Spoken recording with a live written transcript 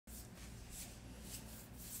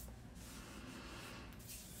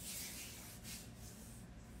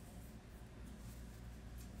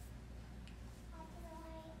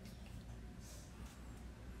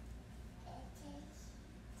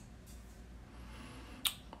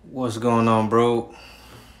What's going on, bro?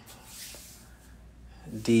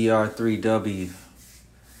 DR3W,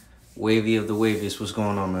 Wavy of the Waviest. What's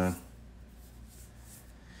going on, man?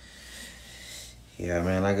 Yeah,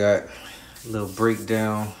 man, I got a little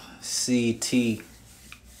breakdown. CT,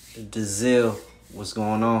 Dazil, what's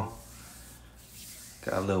going on?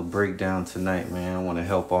 Got a little breakdown tonight, man. I want to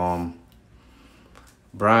help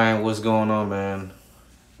Brian, what's going on, man?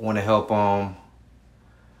 I want to help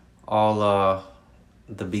all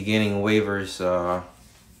the beginning waivers.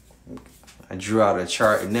 I drew out a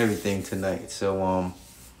chart and everything tonight, so I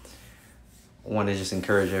want to just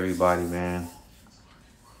encourage everybody, man.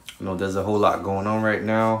 You know, there's a whole lot going on right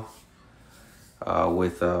now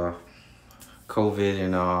with COVID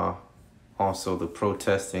and also the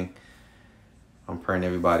protesting. I'm praying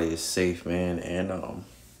everybody is safe, man, and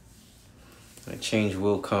a change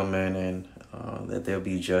will come in, and that there'll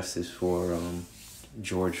be justice for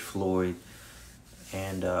George Floyd,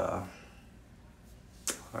 and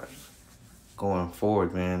going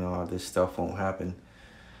forward, man, this stuff won't happen.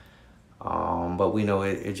 But we know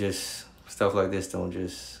it just, stuff like this don't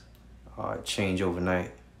just change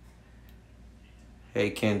overnight.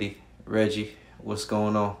 Hey, Kendi, Reggie, what's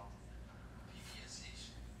going on?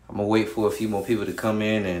 I'm gonna wait for a few more people to come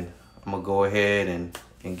in, and I'm gonna go ahead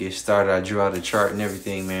and get started. I drew out a chart and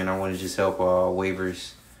everything, man. I want to just help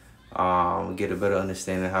waivers get a better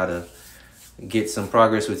understanding how to get some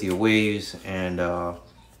progress with your waves and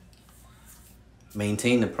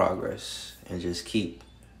maintain the progress and just keep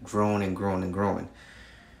growing and growing and growing.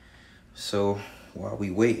 So while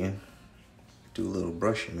we waiting, do a little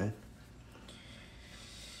brushing, man.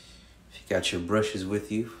 If you got your brushes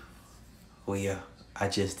with you, oh yeah, I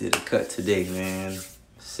just did a cut today, man.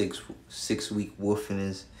 Six week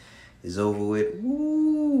woofing is over with.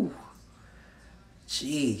 Woo!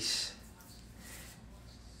 Jeez.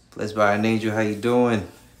 Blessed by an angel, how you doing?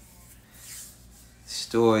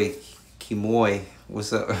 Stoy, Kimoy,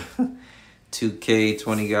 what's up? 2K,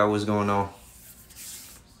 20 guy, what's going on?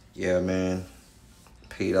 Yeah, man.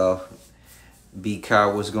 Paid off. B Kai,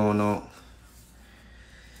 what's going on?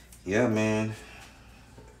 Yeah, man.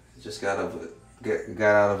 Just got out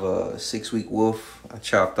of a 6 week wolf. I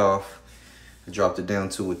chopped off. I dropped it down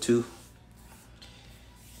to a 2.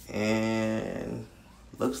 And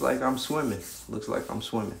looks like I'm swimming.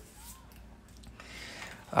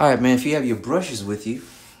 All right, man, if you have your brushes with you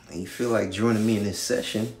and you feel like joining me in this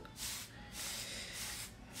session,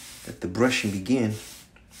 let the brushing begin.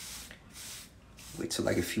 Wait till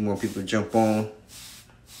like a few more people jump on.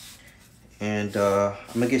 And I'm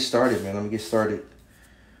gonna get started, man.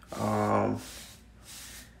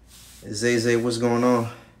 Zay, what's going on?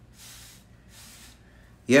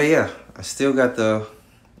 Yeah. I still got the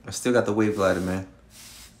wave glider, man.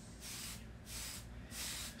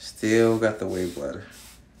 Still got the wave glider.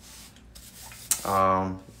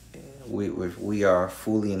 We are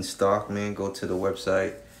fully in stock, man. Go to the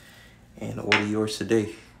website and order yours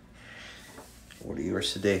today. All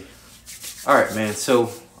right, man.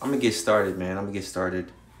 So I'm gonna get started, man. And I'm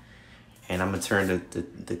gonna turn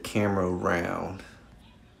the camera around.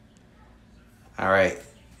 All right.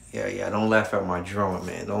 Yeah. Don't laugh at my drawing,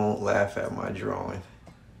 man. Don't laugh at my drawing.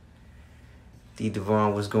 D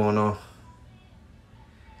Devon, what's going on?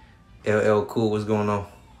 LL Cool, what's going on?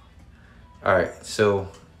 All right, so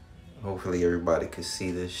hopefully everybody could see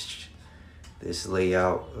this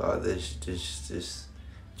layout, this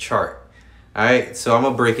chart. All right, so I'm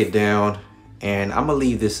gonna break it down, and I'm gonna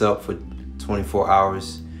leave this up for 24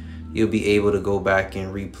 hours. You'll be able to go back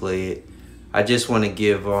and replay it. I just want to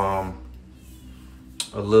give a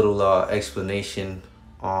little explanation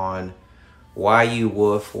on why you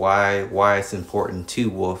woof, why it's important to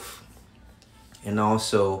woof, and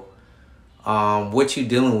also what you're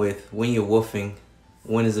dealing with when you're woofing.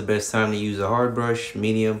 When is the best time to use a hard brush,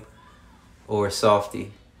 medium, or a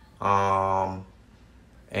softy? And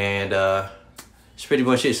it's pretty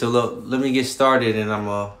much it. So look, let me get started, and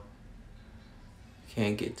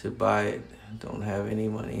can't get to buy it. Don't have any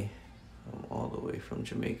money. I'm all the way from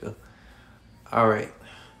Jamaica. All right.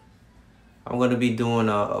 I'm gonna be doing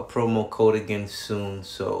a promo code again soon,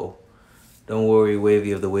 so don't worry,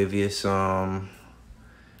 Wavy of the Waviest.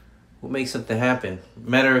 We'll make something happen.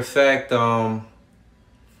 Matter of fact, y'all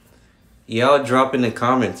drop in the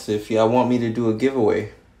comments if y'all want me to do a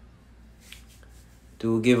giveaway.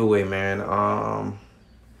 Man.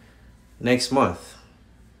 Next month.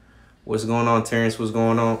 What's going on, Terrence? What's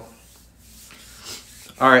going on?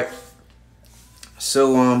 All right.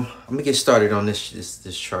 So I'm gonna get started on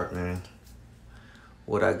this chart, man.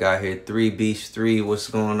 What I got here, 3 Beast 3. What's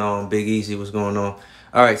going on? Big Easy. What's going on?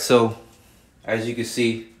 All right. So as you can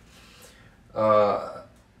see,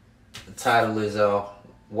 The title is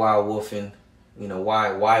Wild Wolfing. You know,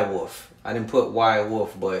 why wolf? I didn't put why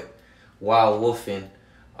wolf, but wild wolfing.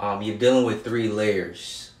 You're dealing with 3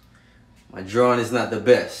 layers. My drawing is not the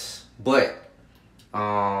best, but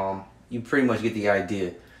you pretty much get the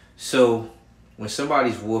idea. So when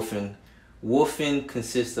somebody's wolfing, wolfing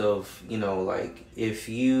consists of, you know, like if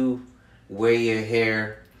you wear your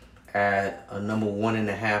hair at a number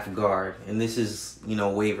 1.5 guard, and this is, you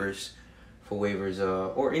know, waivers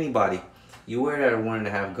or anybody, you wear it at a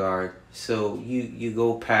 1.5 guard, so you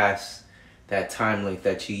go past that time length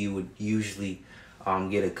that you would usually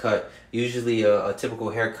get a cut. Usually a typical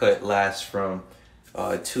haircut lasts from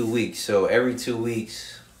 2 weeks, so every 2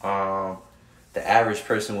 weeks the average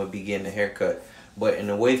person would be getting a haircut. But in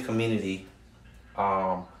the wave community,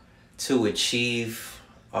 to achieve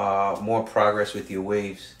more progress with your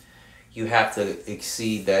waves, you have to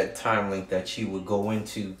exceed that time length that you would go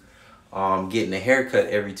into getting a haircut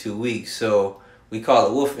every 2 weeks. So we call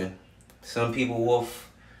it wolfing. Some people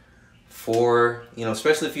wolf for, you know,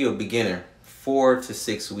 especially if you're a beginner, 4 to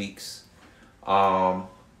 6 weeks,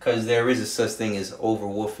 because there is a such thing as over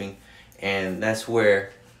wolfing, and that's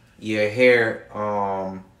where your hair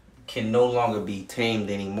can no longer be tamed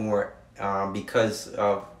anymore, because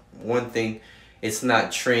of one thing, it's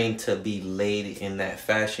not trained to be laid in that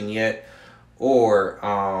fashion yet, or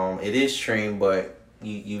it is trained, but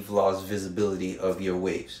you've lost visibility of your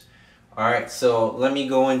waves. All right, so let me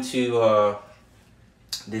go into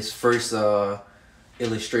this first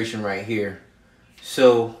illustration right here.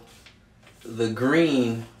 So the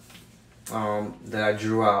green that I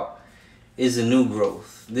drew out is a new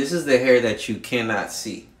growth. This is the hair that you cannot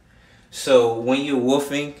see. So when you're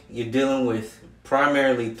wolfing, you're dealing with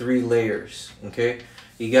primarily 3 layers, okay?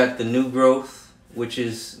 You got the new growth, which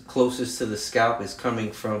is closest to the scalp, is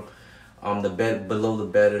coming from the bed, below the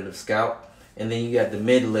bed of the scalp, and then you got the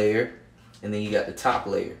mid layer, and then you got the top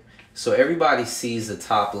layer. So everybody sees the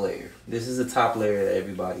top layer. This is the top layer that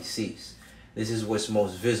everybody sees. This is what's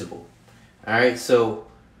most visible. All right, so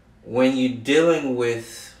when you're dealing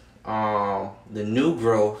with the new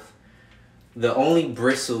growth, the only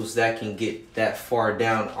bristles that can get that far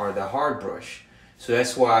down are the hard brush. So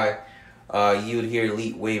that's why you would hear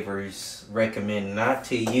elite wavers recommend not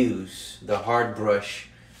to use the hard brush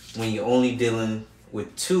when you're only dealing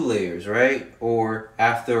with 2 layers, right? Or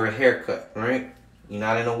after a haircut, right? You're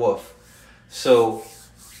not in a woof. So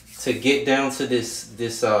to get down to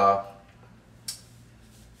the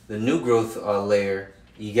new growth layer,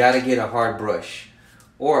 you got to get a hard brush,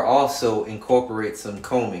 or also incorporate some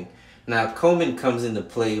combing. Now, combing comes into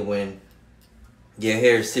play when your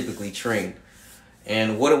hair is typically trained.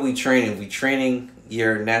 And what are we training? We're training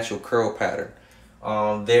your natural curl pattern.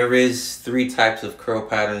 There is 3 types of curl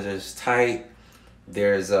patterns. There's tight,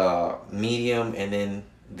 there's medium, and then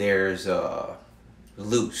there's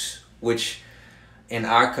loose, which in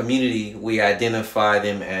our community we identify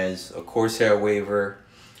them as a coarse hair waver,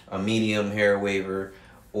 a medium hair waver,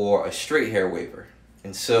 or a straight hair waver.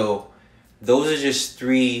 And so those are just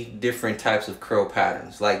 3 different types of curl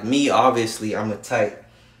patterns. Like me, obviously, I'm a tight.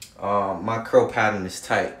 My curl pattern is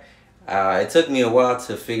tight. It took me a while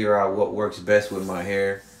to figure out what works best with my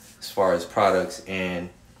hair as far as products, and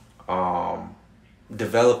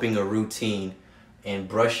developing a routine and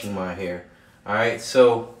brushing my hair. All right,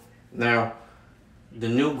 so now the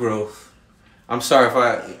new growth. I'm sorry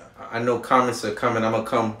if I know comments are coming. I'm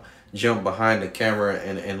gonna jump behind the camera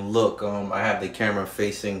and look. I have the camera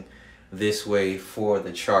facing this way for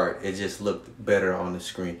the chart. It just looked better on the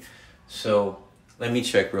screen. So let me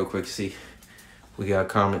check real quick, see we got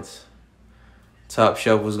comments. Top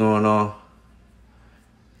Shelf, what's going on?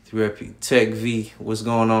 3 Tech V, what's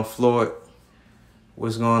going on? Floyd,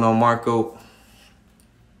 what's going on? Marco.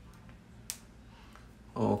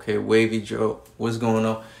 Okay, Wavy Joe, what's going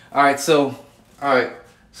on? All right, so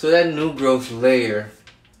that new growth layer,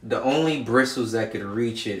 the only bristles that could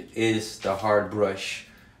reach it is the hard brush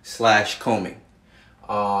 / combing.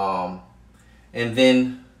 And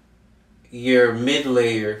then your mid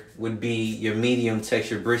layer would be your medium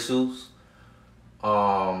texture bristles.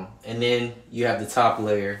 And then you have the top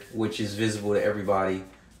layer, which is visible to everybody,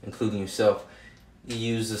 including yourself. You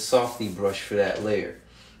use a softy brush for that layer.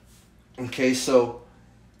 Okay, so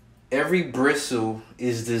every bristle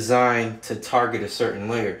is designed to target a certain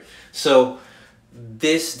layer. So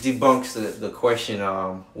this debunks the question,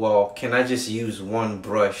 well, can I just use one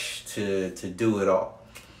brush to do it all?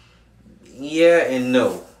 Yeah and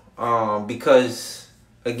no. Because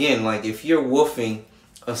again, like if you're woofing,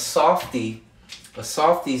 a softy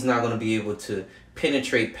is not going to be able to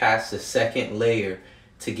penetrate past the second layer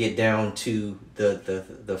to get down to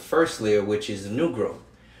the first layer, which is the new growth.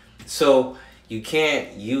 So you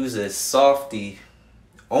can't use a softie,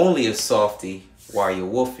 only a softie, while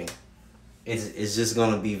you're woofing. It's just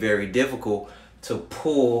going to be very difficult to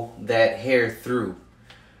pull that hair through.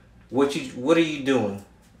 What are you doing?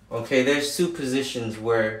 Okay, there's two positions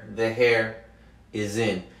where the hair is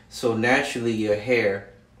in. So naturally your hair,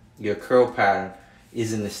 your curl pattern,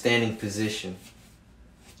 is in the standing position.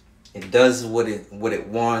 It does what it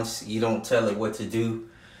wants. You don't tell it what to do.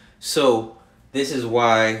 So this is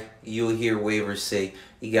why you'll hear wavers say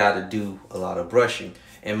you gotta do a lot of brushing.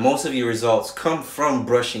 And most of your results come from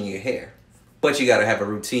brushing your hair. But you gotta have a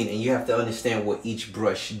routine, and you have to understand what each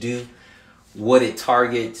brush do, what it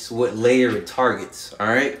targets, what layer it targets.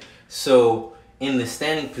 Alright? So in the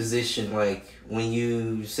standing position, like when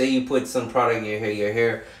you say you put some product in your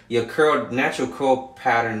hair, your natural curl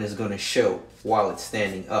pattern is gonna show while it's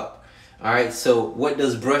standing up. Alright, so what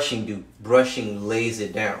does brushing do? Brushing lays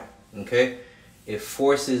it down. Okay? It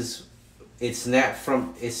forces it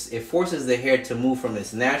forces the hair to move from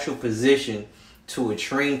its natural position to a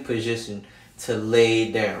trained position to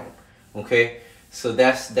lay down. Okay? So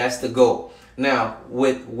that's the goal. Now,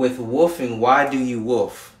 with woofing, why do you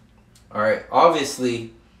woof? Alright,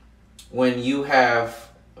 obviously when you have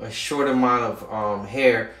a short amount of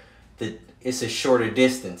hair, it's a shorter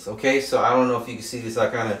distance. Okay, so I don't know if you can see this. I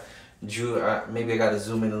kind of drew, maybe I got to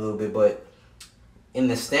zoom in a little bit, but in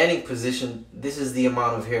the standing position, this is the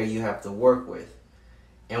amount of hair you have to work with.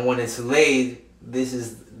 And when it's laid, this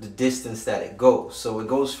is the distance that it goes. So it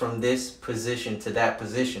goes from this position to that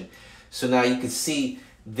position. So now you can see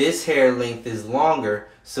this hair length is longer,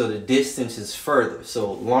 so the distance is further.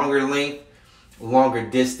 So longer length, longer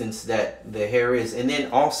distance that the hair is. And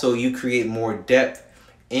then also you create more depth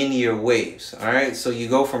in your waves. All right, so you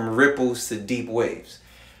go from ripples to deep waves.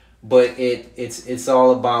 But it's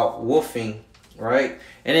all about woofing, right?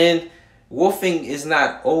 And then woofing is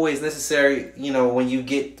not always necessary. You know, when you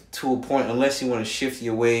get to a point, unless you want to shift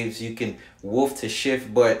your waves, you can woof to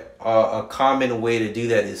shift. But a common way to do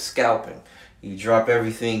that is scalping. You drop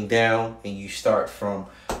everything down and you start from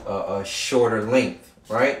a shorter length,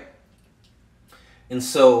 right? And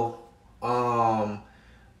so to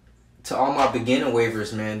all my beginner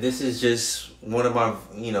wavers, man, this is just one of my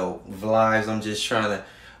vlogs. I'm just trying to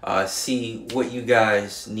see what you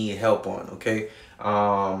guys need help on. Okay,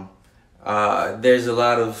 there's a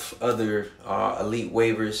lot of other elite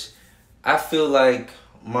wavers. I feel like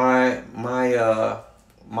my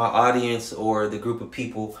audience, or the group of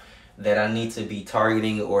people that I need to be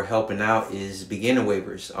targeting or helping out, is beginner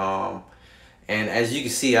wavers. And as you can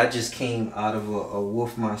see, I just came out of a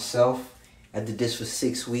woof myself. I did this for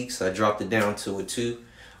 6 weeks. I dropped it down to a 2.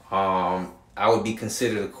 I would be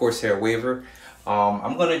considered a coarse hair waver.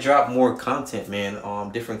 I'm gonna drop more content, man,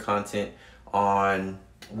 different content on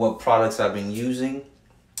what products I've been using,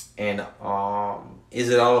 and is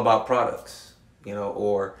it all about products,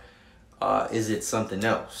 or is it something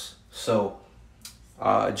else? So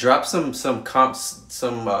drop some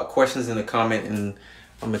questions in the comment, and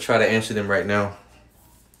I'm gonna try to answer them right now.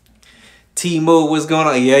 T-Mo, what's going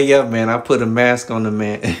on? Yeah, man, I put a mask on the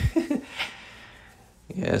man.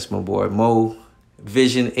 Yeah, that's my boy Mo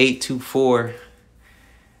Vision 824.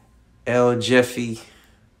 L Jeffy,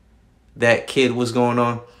 that kid, what's going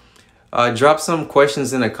on? Drop some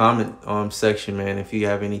questions in the comment section, man, if you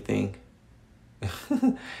have anything.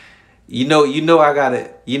 I got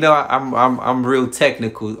it. I'm real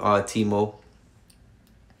technical, Timo.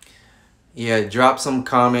 Yeah, drop some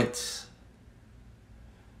comments.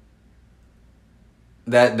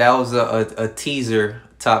 That was a teaser,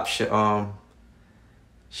 top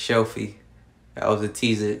Shelfie. That was a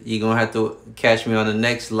teaser. You're gonna have to catch me on the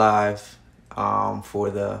next live for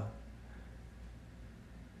the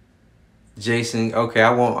Jason. Okay,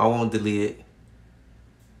 I won't delete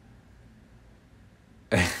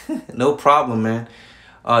it. No problem, man.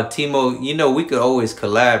 Timo, we could always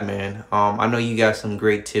collab, man. I know you got some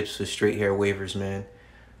great tips for straight hair wavers, man.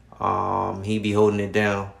 He be holding it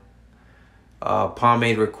down.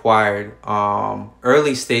 Pomade required.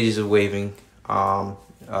 Early stages of waving.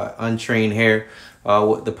 Untrained hair.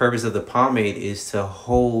 The purpose of the pomade is to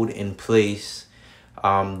hold in place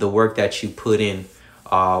the work that you put in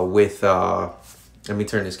with let me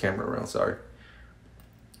turn this camera around, sorry.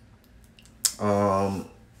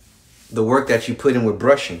 The work that you put in with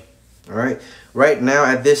brushing. All right now,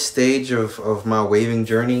 at this stage of my waving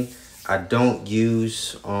journey, I don't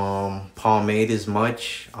use pomade as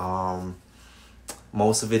much.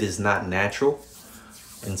 Most of it is not natural,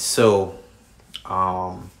 and so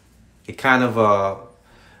it kind of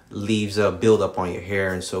leaves a buildup on your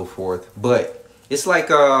hair and so forth. But it's like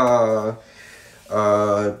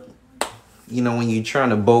you know, when you're trying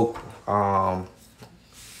to bulk,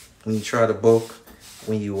 when you try to bulk,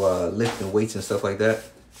 when you lifting weights and stuff like that,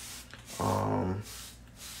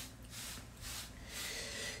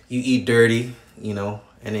 you eat dirty, you know,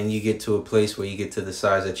 and then you get to a place where you get to the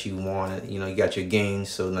size that you want. You know, you got your gains,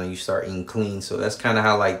 so now you start eating clean. So that's kind of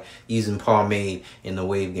how like using pomade in the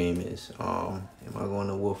wave game is. Am I going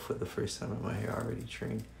to wolf for the first time in my hair already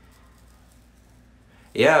trained?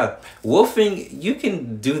 Yeah, wolfing, you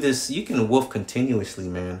can do this. You can wolf continuously,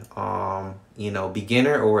 man. You know,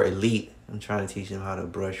 beginner or elite. I'm trying to teach them how to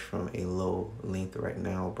brush from a low length right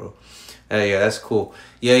now, bro. Yeah, that's cool.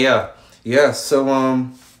 Yeah. So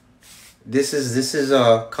this is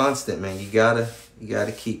constant, man. You gotta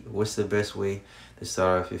keep. What's the best way to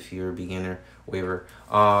start off if you're a beginner waver?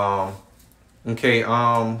 Okay.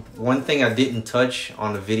 One thing I didn't touch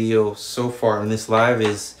on the video so far in this live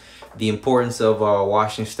is the importance of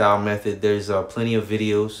washing style method. There's plenty of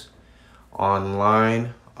videos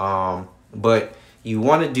online, but you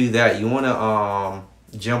want to do that. You want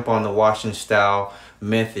to jump on the washing style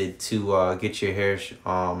method to get your hair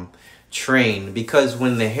trained, because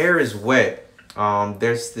when the hair is wet,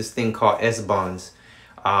 there's this thing called S-bonds,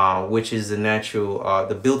 which is the natural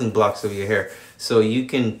the building blocks of your hair. So you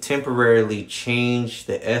can temporarily change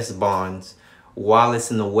the S-bonds while it's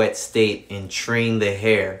in the wet state and train the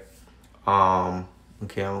hair.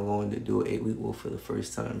 Okay, I'm going to do an 8-week wolf for the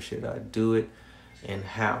first time. Should I do it, and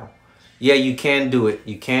how? Yeah, you can do it.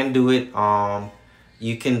 You can do it.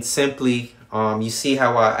 You can simply you see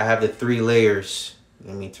how I have the 3 layers.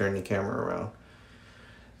 Let me turn the camera around.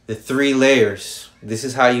 The 3 layers. This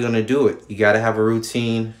is how you're gonna do it. You gotta have a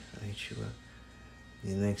routine.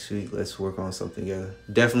 Next week, let's work on something together.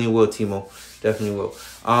 Definitely will, Timo. Definitely will.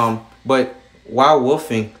 But while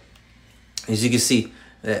wolfing, as you can see,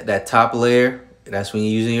 that top layer, that's when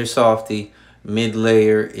you're using your softy. Mid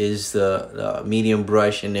layer is the medium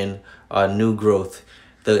brush, and then new growth.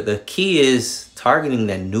 The key is targeting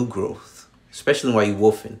that new growth, especially while you're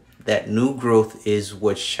wolfing. That new growth is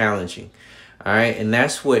what's challenging. All right, and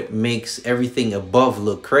that's what makes everything above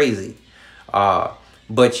look crazy.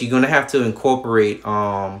 But you're gonna have to incorporate.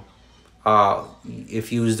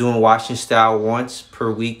 If you was doing washing style once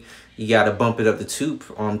per week, you gotta bump it up to 2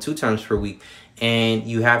 times per week. And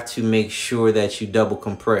you have to make sure that you double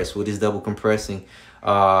compress. What is double compressing?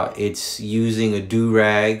 It's using a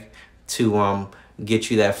do-rag to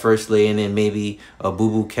get you that first layer, and then maybe a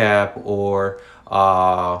boo-boo cap or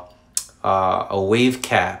a wave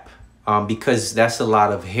cap, because that's a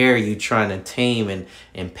lot of hair you're trying to tame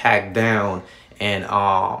and pack down and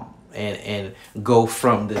go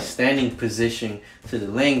from the standing position to the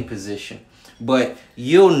laying position. But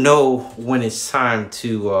you'll know when it's time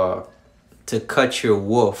to cut your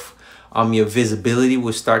wolf. Your visibility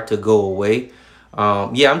will start to go away.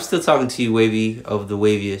 Yeah, I'm still talking to you, Wavy of the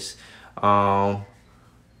Waviest.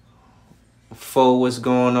 Fo, what's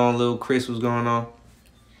going on? Little Chris, what's going on?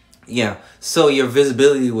 Yeah, so your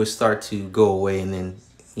visibility will start to go away, and then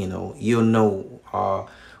you'll know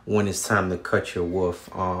when it's time to cut your wolf.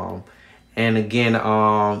 And again,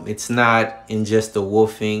 it's not in just the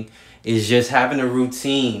wolfing, it's just having a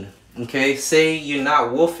routine. Okay, say you're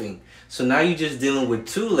not wolfing, so now you're just dealing with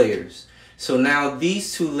 2 layers. So now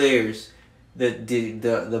these 2 layers,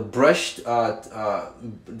 the brushed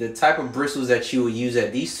the type of bristles that you will use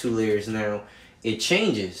at these 2 layers, now it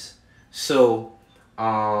changes. So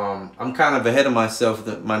I'm kind of ahead of myself.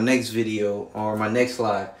 My next video or my next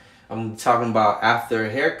live, I'm talking about after a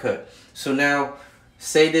haircut. So now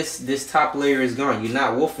say this top layer is gone. You're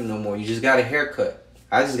not wolfing no more. You just got a haircut.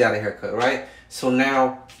 I just got a haircut, right? So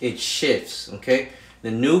now it shifts, okay?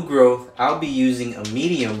 The new growth, I'll be using a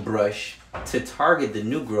medium brush to target the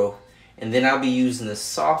new growth, and then I'll be using a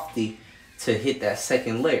softy to hit that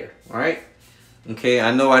second layer, all right? Okay,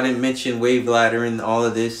 I know I didn't mention wave glider in all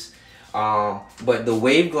of this, but the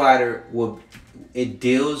wave glider it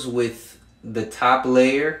deals with the top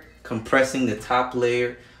layer, compressing the top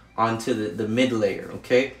layer onto the mid layer,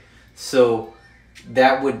 okay? So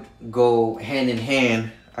that would go hand in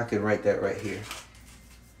hand. I could write that right here.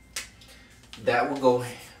 That will go,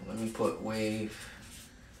 let me put wave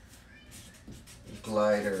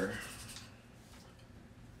glider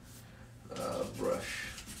brush.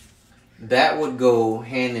 That would go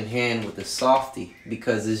hand in hand with the softy,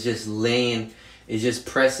 because it's just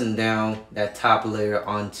pressing down that top layer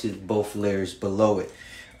onto both layers below it.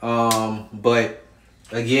 But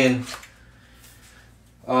again,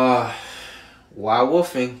 while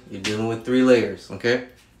wolfing, you're dealing with 3 layers, okay?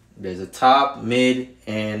 There's a top, mid,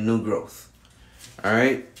 and new growth. All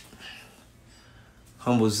right.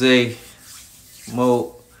 Humble Zay,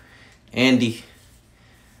 Mo, Andy,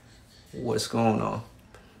 what's going on.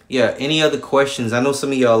 Yeah, any other questions? I know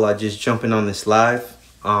some of y'all are just jumping on this live.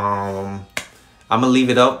 I'm gonna leave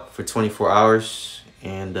it up for 24 hours,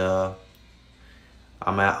 and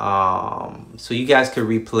I'm at so you guys could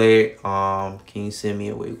replay it. Can you send me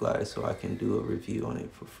a wave glider so I can do a review on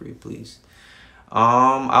it for free, please?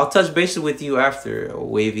 I'll touch bases with you after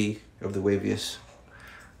Wavy of the Waviest.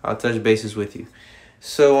 I'll touch bases with you.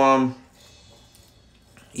 So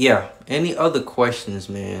yeah, any other questions,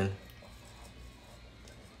 man?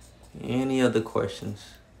 Any other questions?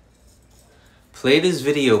 Play this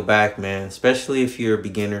video back, man, especially if you're a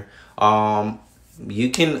beginner. You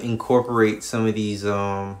can incorporate some of these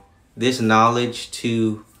this knowledge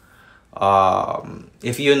to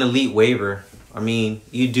if you're an elite waver. I mean,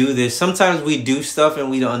 you do this. Sometimes we do stuff and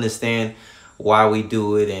we don't understand why we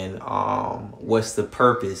do it and what's the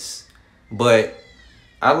purpose. But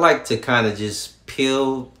I like to kind of just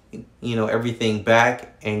peel, you know, everything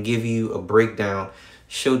back and give you a breakdown.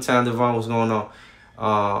 Showtime Devon, what's going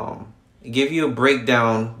on? Give you a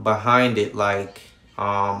breakdown behind it, like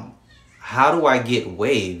how do I get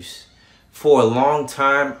waves? For a long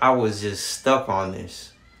time, I was just stuck on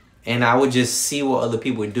this. And I would just see what other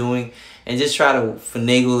people were doing and just try to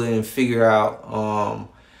finagle it and figure out,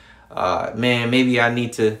 man, maybe I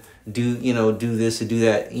need to do this or do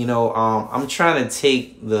that. I'm trying to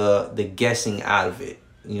take the guessing out of it.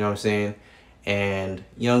 You know what I'm saying? And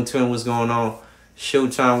Young Twin, what's going on?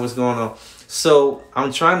 Showtime, what's going on? So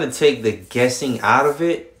I'm trying to take the guessing out of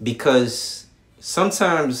it, because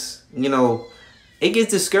sometimes, it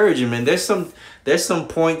gets discouraging, man. There's some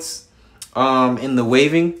points in the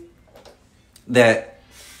waving that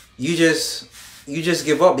you just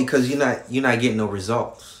give up because you're not getting no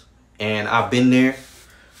results. And I've been there.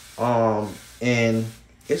 And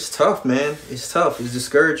it's tough, man. It's tough. It's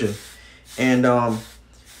discouraging. And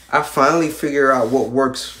I finally figure out what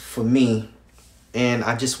works for me. And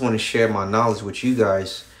I just want to share my knowledge with you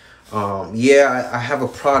guys. Yeah, I have a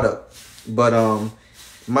product, but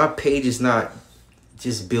my page is not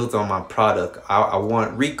just built on my product. I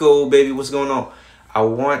want Rico, baby, what's going on? I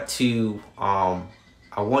want to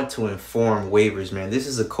inform wavers, man. This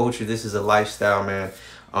is a culture. This is a lifestyle, man.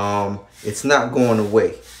 It's not going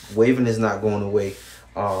away. Waving is not going away.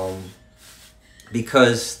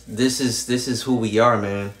 Because this is who we are,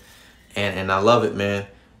 man. And I love it, man.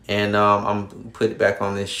 And I'm put it back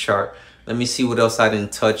on this chart. Let me see what else I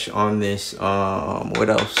didn't touch on this. What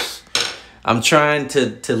else? I'm trying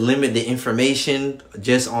to limit the information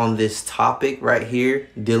just on this topic right here,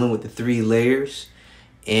 dealing with the 3 layers,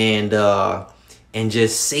 and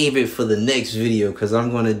just save it for the next video, because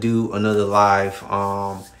I'm gonna do another live.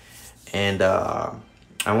 I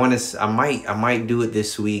might do it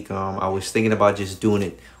this week. I was thinking about just doing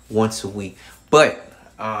it once a week, but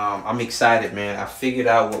I'm excited, man. I figured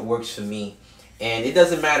out what works for me. And it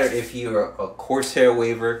doesn't matter if you're a coarse hair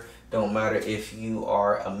waver, don't matter if you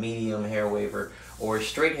are a medium hair waver or a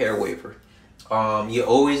straight hair waver. You're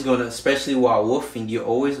always gonna, especially while woofing, you're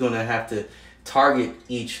always gonna have to target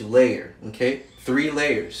each layer, okay? 3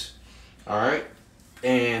 layers, all right?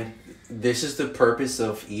 And this is the purpose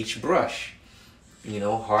of each brush.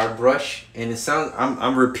 Hard brush, and it sounds,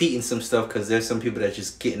 I'm repeating some stuff because there's some people that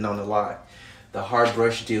just getting on the live. The hard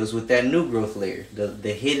brush deals with that new growth layer,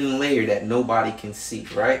 the hidden layer that nobody can see,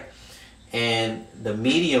 right? And the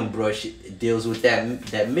medium brush deals with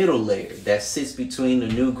that middle layer that sits between the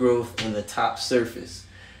new growth and the top surface,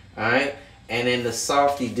 all right? And then the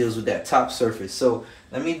softy deals with that top surface. So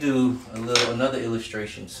let me do another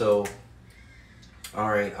illustration. So, all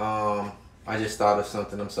right, I just thought of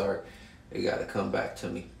something. I'm sorry. It got to come back to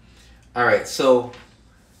me. All right, so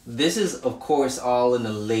this is, of course, all in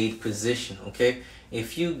the laid position, okay?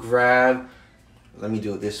 If you grab, let me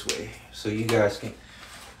do it this way so you guys can,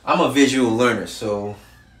 I'm a visual learner, so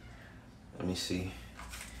let me see.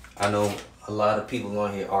 I know a lot of people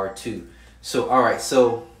on here are too. So, all right,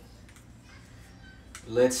 so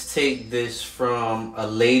let's take this from a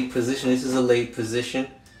laid position. This is a laid position.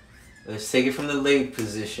 Let's take it from the laid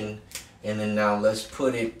position, and then now let's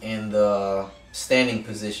put it in the standing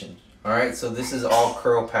position. All right, so this is all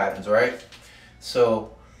curl patterns, right?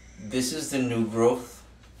 So this is the new growth,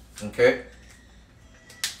 okay?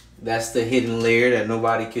 That's the hidden layer that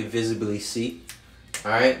nobody can visibly see.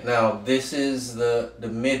 All right, now this is the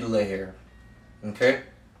mid layer, okay?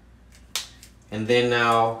 And then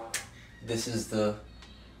now this is the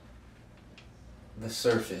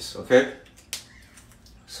surface, okay?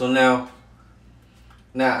 So now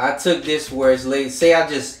I took this where it's laid. Say I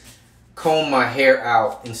just comb my hair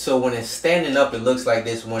out, and so when it's standing up it looks like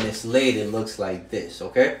this, when it's laid it looks like this,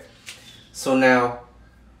 okay? So now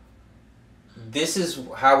this is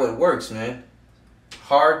how it works, man.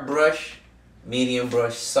 Hard brush, medium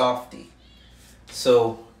brush, softy.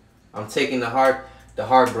 So I'm taking the hard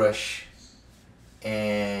brush,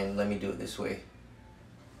 and let me do it this way.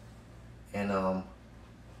 And I'm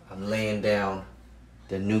laying down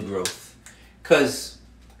the new growth, cause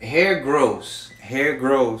hair grows.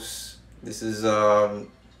 This is now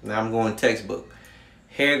I'm going textbook.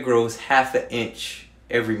 Hair grows 1/2 inch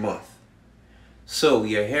every month. So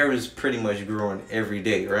your hair is pretty much growing every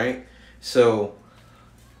day, right? So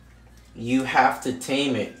you have to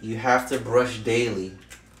tame it. You have to brush daily.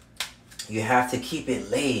 You have to keep it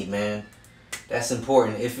laid, man. That's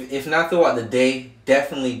important. If not throughout the day,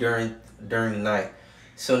 definitely during the night.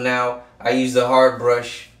 So now I use the hard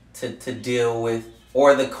brush to deal with,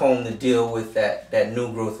 or the comb to deal with that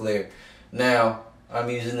new growth layer. Now I'm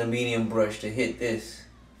using the medium brush to hit this.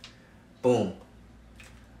 Boom.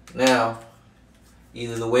 Now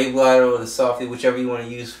either the wave glider or the softy, whichever you want to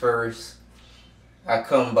use first, I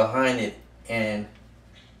come behind it and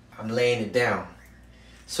I'm laying it down.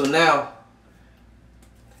 So now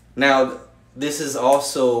this is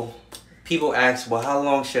also, people ask, well, how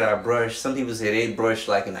long should I brush? Some people say they brush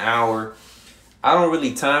like an hour. I don't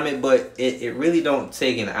really time it, but it really don't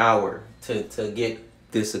take an hour to get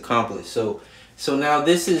this accomplished. So now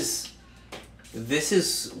this is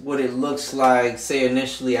what it looks like, say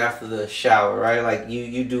initially after the shower, right? Like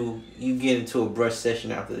you get into a brush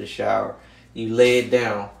session after the shower, you lay it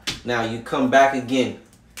down. Now you come back again,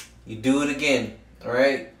 you do it again, all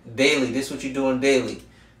right? Daily. This is what you're doing daily.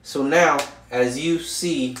 So now, as you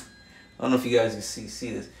see, I don't know if you guys can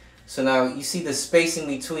see this. So now you see the spacing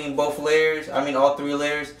between both layers, I mean all 3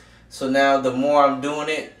 layers. So now the more I'm doing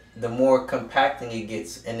it, the more compacting it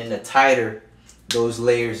gets, and then the tighter those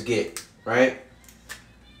layers get, right?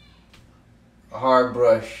 A hard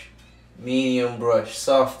brush, medium brush,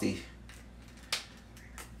 softy,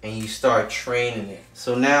 and you start training it.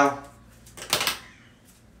 So now,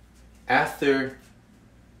 after,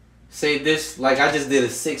 say this, like I just did a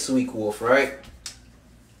 6-week wolf, right?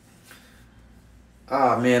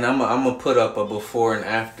 Ah man, I'm gonna put up a before and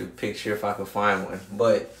after picture if I can find one.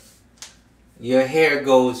 But your hair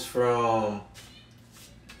goes from,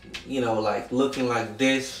 you know, like looking like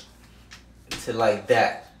this to like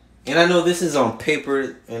that. And I know this is on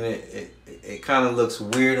paper and it kind of looks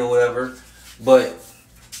weird or whatever, but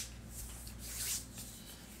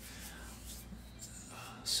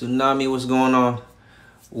Tsunami, what's going on?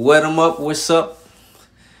 Wet 'em up, what's up?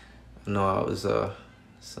 I know I was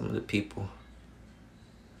some of the people.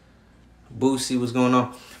 Boosie, what's going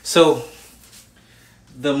on? So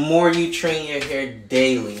the more you train your hair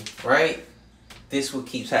daily, right? This what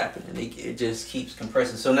keeps happening. It just keeps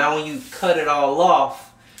compressing. So now when you cut it all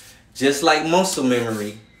off, just like muscle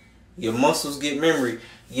memory, your muscles get memory,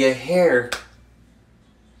 your hair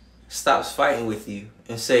stops fighting with you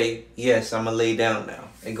and say, yes, I'm gonna lay down now.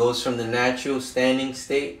 It goes from the natural standing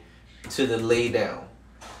state to the lay down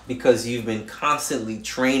because you've been constantly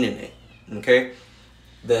training it, okay?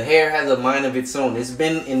 The hair has a mind of its own. It's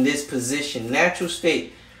been in this position, natural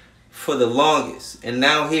state, for the longest. And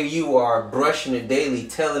now here you are brushing it daily,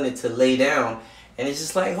 telling it to lay down. And it's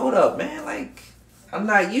just like, hold up, man, like, I'm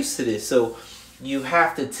not used to this. So you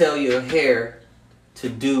have to tell your hair to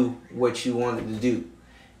do what you want it to do.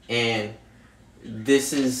 And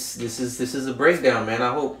this is a breakdown, man.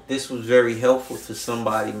 I hope this was very helpful to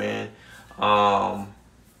somebody, man.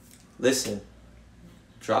 Listen,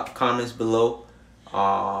 drop comments below.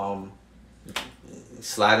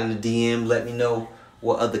 Slide in the DM, let me know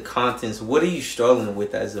what other contents, what are you struggling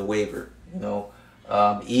with as a waver, you know,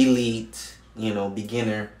 elite, you know,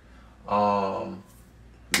 beginner.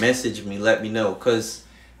 Message me, let me know, because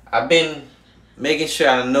I've been making sure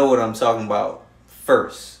I know what I'm talking about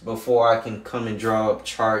first before I can come and draw up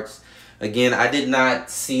charts. Again, I did not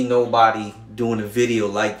see nobody doing a video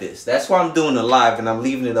like this. That's why I'm doing a live and I'm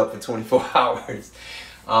leaving it up for 24 hours.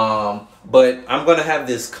 But I'm gonna have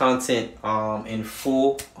this content in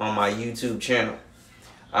full on my YouTube channel.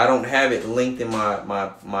 I don't have it linked in my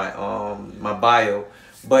bio,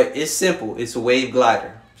 but it's simple. It's a wave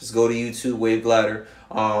glider. Just go to YouTube, wave glider.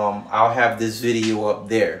 I'll have this video up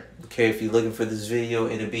there. Okay, if you're looking for this video,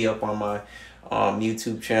 it'll be up on my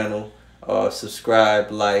YouTube channel.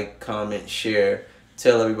 Subscribe, like, comment, share,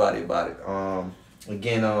 tell everybody about it.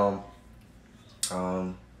 Again, I'm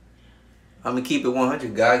gonna keep it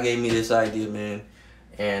 100. God gave me this idea, man,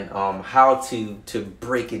 and how to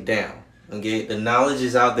break it down. Okay, the knowledge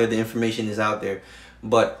is out there, the information is out there,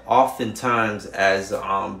 but oftentimes as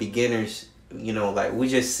beginners, you know, like we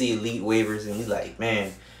just see elite wavers and we like,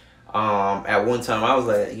 man, At one time I was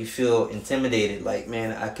like, you feel intimidated, like,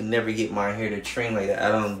 man, I could never get my hair to train like that.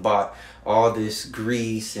 I done bought all this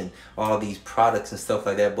grease and all these products and stuff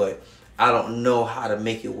like that, but I don't know how to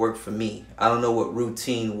make it work for me. I don't know what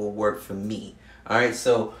routine will work for me. All right,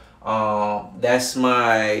 so that's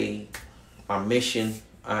my mission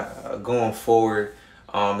going forward.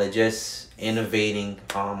 That just innovating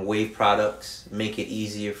wave products, make it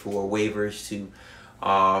easier for wavers to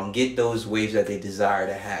get those waves that they desire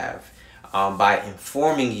to have, by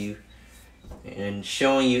informing you and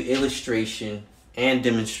showing you illustration and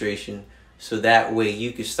demonstration, so that way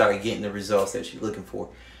you can start getting the results that you're looking for.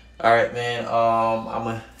 All right, man. I'm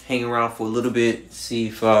gonna hang around for a little bit, see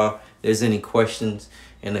if there's any questions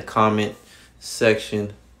in the comment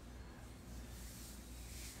section.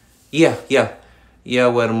 Yeah,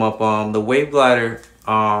 wet them up. The Wave Glider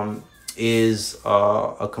is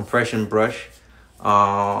a compression brush.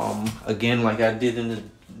 Again, like I did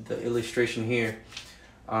in the illustration here.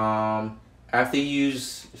 After you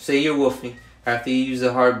use, say you're woofing, after you use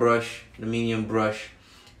a hard brush, the medium brush,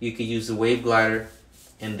 you could use the Wave Glider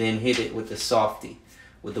and then hit it with the softy.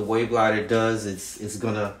 What the Wave Glider does is it's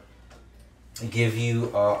gonna give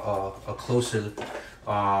you a closer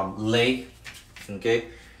lay. Okay.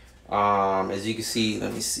 As you can see,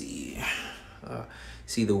 let me see.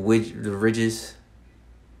 See the ridges.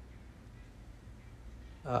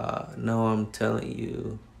 No, I'm telling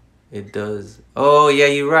you, it does. Oh yeah,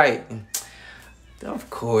 you're right.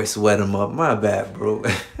 Of course, wet them up. My bad, bro.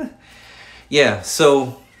 Yeah.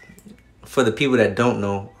 So for the people that don't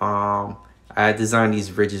know, I designed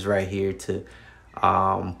these ridges right here to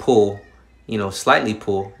pull, slightly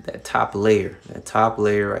pull that top layer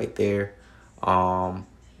right there.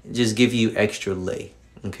 Just give you extra lay.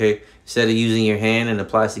 Okay, instead of using your hand in a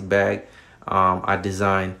plastic bag, I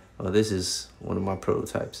designed, this is one of my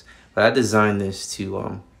prototypes, but I designed this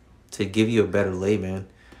to give you a better lay, man,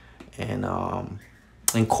 and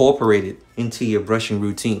incorporate it into your brushing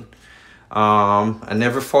routine. I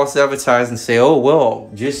never false advertise and say, oh well,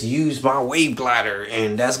 just use my Wave Glider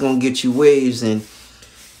and that's gonna get you waves. And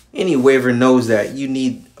any waver knows that you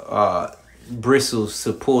need bristles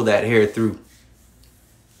to pull that hair through.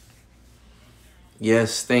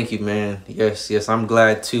 Yes, thank you, man. Yes, I'm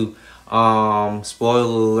glad too. Spoiler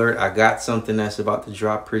alert, I got something that's about to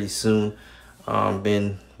drop pretty soon.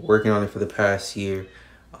 Been working on it for the past year.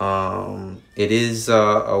 It is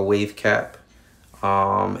a wave cap,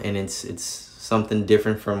 and it's something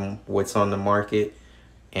different from what's on the market,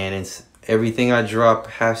 and it's everything I drop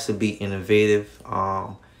has to be innovative,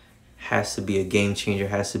 has to be a game changer,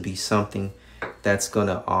 has to be something that's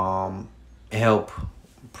gonna help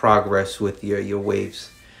progress with your waves.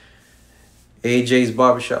 AJ's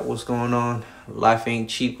Barbershop, what's going on? Life Ain't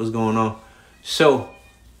Cheap, what's going on? So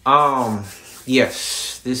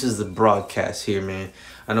yes, this is the broadcast here, man.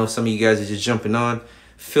 I know some of you guys are just jumping on.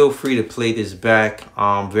 Feel free to play this back.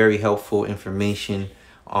 Very helpful information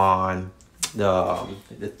on the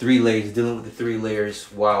 3 layers, dealing with the 3 layers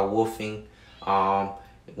while woofing.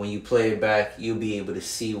 When you play it back, you'll be able to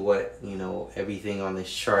see what, everything on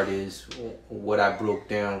this chart is, what I broke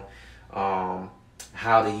down,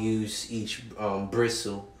 how to use each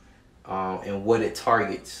bristle, and what it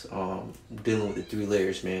targets, dealing with the 3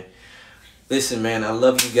 layers, man. Listen, man, I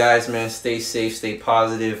love you guys, man. Stay safe, stay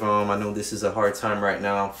positive. I know this is a hard time right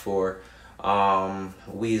now for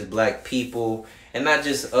we as black people, and not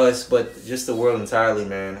just us, but just the world entirely,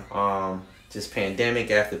 man. Just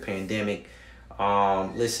pandemic after pandemic.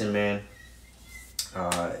 Listen, man,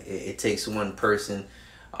 it takes one person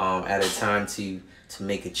at a time to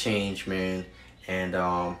make a change, man. And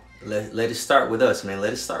let it start with us, man.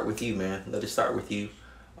 Let it start with you, man. Let it start with you.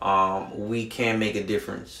 We can make a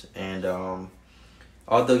difference, and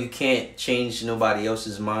although you can't change nobody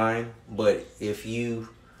else's mind, but if you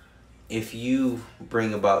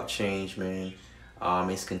bring about change, man,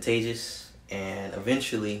 it's contagious, and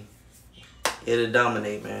eventually it'll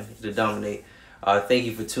dominate, man. It'll dominate. Thank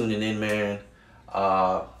you for tuning in, man.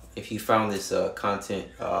 If you found this content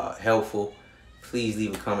helpful, please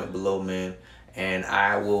leave a comment below, man, and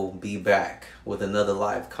I will be back with another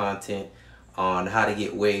live content on how to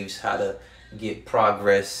get waves, how to get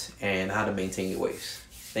progress, and how to maintain your waves.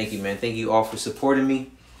 Thank you, man. Thank you all for supporting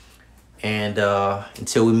me. And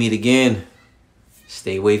until we meet again,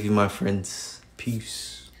 stay wavy, my friends.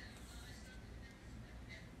 Peace.